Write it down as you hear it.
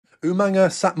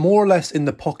Umanga, sat more or less in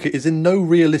the pocket, is in no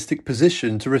realistic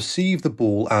position to receive the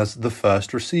ball as the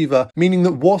first receiver, meaning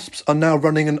that Wasps are now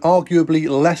running an arguably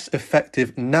less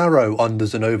effective narrow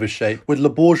unders and overs shape, with Le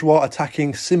Bourgeois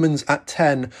attacking Simmons at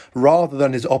 10 rather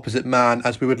than his opposite man,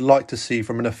 as we would like to see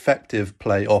from an effective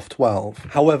play off 12.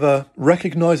 However,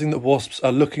 recognising that Wasps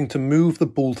are looking to move the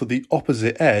ball to the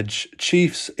opposite edge,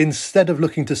 Chiefs, instead of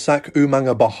looking to sack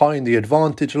Umanga behind the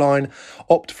advantage line,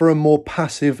 opt for a more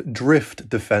passive drift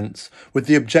defence, with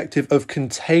the objective of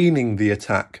containing the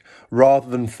attack rather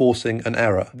than forcing an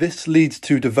error. This leads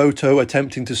to Devoto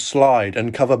attempting to slide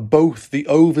and cover both the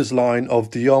overs line of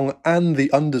De Jong and the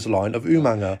unders line of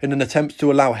Umanga in an attempt to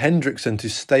allow Hendrickson to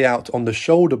stay out on the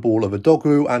shoulder ball of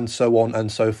Adogwu, and so on and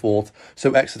so forth,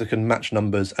 so Exeter can match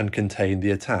numbers and contain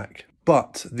the attack.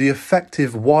 But the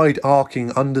effective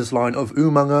wide-arcing unders line of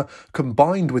Umanga,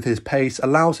 combined with his pace,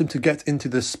 allows him to get into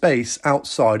the space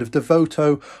outside of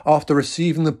Devoto after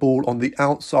receiving the ball on the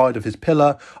outside of his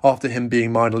pillar after him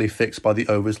being minorly fixed by the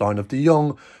overs line of De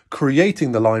Jong,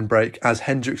 creating the line break as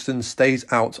Hendrickson stays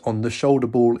out on the shoulder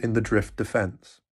ball in the drift defence.